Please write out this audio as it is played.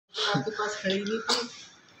आपके पास खड़ी नहीं थी,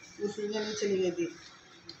 इसलिए नहीं चली गई थी।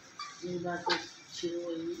 ये बात अच्छी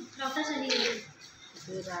हुई, डॉक्टर चली गई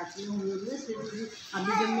फिर रात में हुई होगी।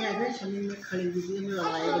 अभी जब मैं आया शमीन में खड़ी हुई थी, हमें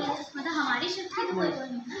लगाया मतलब हमारी शिफ्ट की तो कोई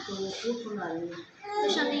नहीं ना, तो वो खूब सुना रही है। तो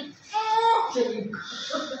शमीम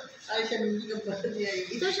शमीन की गलती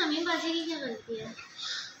आएगी, तो शमीम बाजी की क्या गलती है?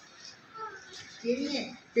 यही है,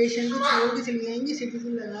 पेशेंट को छोड़ के चली जाएंगी,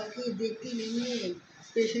 सिटीजन लगा के देखती नहीं है,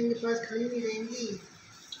 पेशेंट के पास खड़ी नहीं रहेंगी।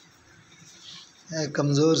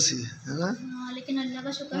 कमज़ोर सी है ना। हाँ, लेकिन अल्लाह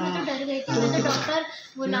का शुक्र, मैं तो डर गई थी। मैं तो डॉक्टर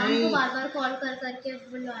गुलाम को बार बार कॉल कर करके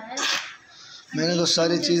बुलवाया। मैंने तो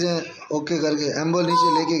सारी चीज़ें ओके करके एम्बुलेंस नीचे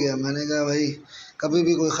लेके गया। मैंने कहा भाई कभी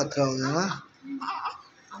भी कोई ख़तरा हो जाए ना।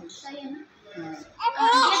 सही है ना।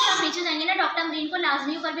 आप नीचे जाएंगे ना, डॉक्टर अमरीन को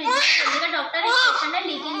लाजमी ऊपर भेजिएगा। डॉक्टर एक पेशेंट है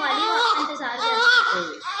लीकिंग वाली, वो आपका इंतजार कर रही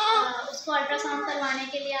है। उसको अल्ट्रासाउंड करवाने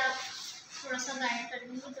के लिए आप थोड़ा सा गाइड कर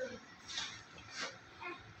देंगे तो।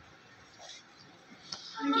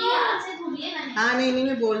 हाँ नहीं,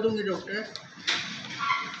 मैं बोल दूंगी doctor.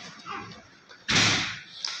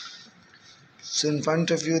 So in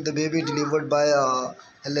front of you, the baby delivered by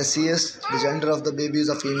LSCS. The gender of the baby is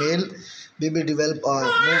a female. Baby developed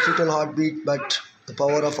no fetal heartbeat, but the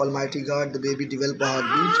power of Almighty God, the baby developed a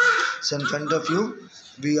heartbeat. So in front of you,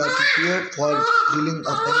 we are prepared for dealing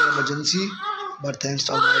of any emergency. But thanks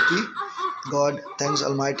to Almighty God, thanks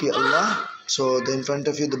Almighty Allah. So in front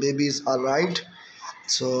of you, the baby is alright.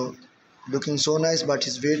 So looking so nice, but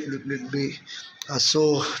his weight will be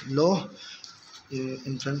so low.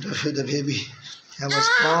 In front of you, the baby have a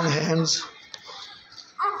strong hands.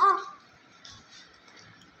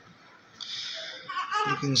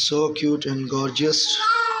 Looking so cute and gorgeous.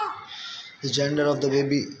 The gender of the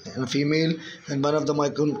baby a female, and one of the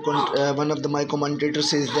my commentators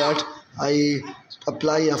says that I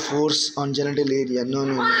apply a force on genital area. No,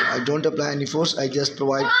 I don't apply any force. I just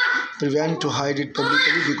prevent to hide it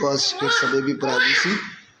publicly because it's a baby privacy,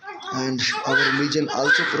 and our religion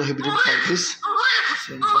also prohibited for this.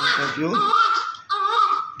 So in front of you,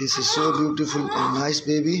 this is so beautiful and nice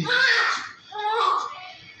baby.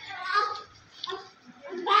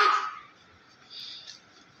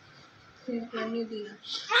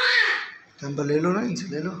 Temper ले लो ना, इनसे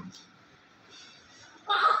ले लो।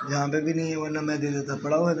 यहाँ पे भी नहीं है, वरना मैं दे देता।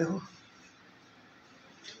 पड़ा हुआ है देखो,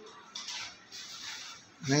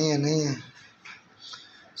 नहीं है।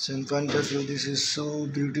 So in front of you, this is so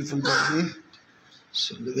beautiful baby.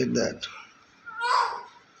 So look at that,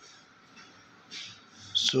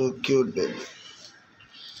 so cute baby.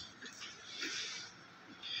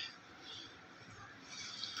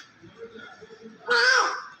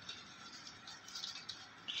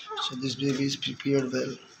 So this baby is prepared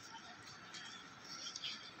well.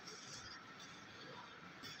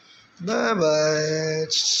 Bye bye.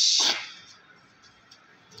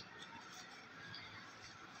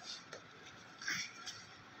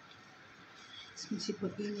 इसमें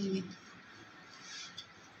चिपकती नहीं है।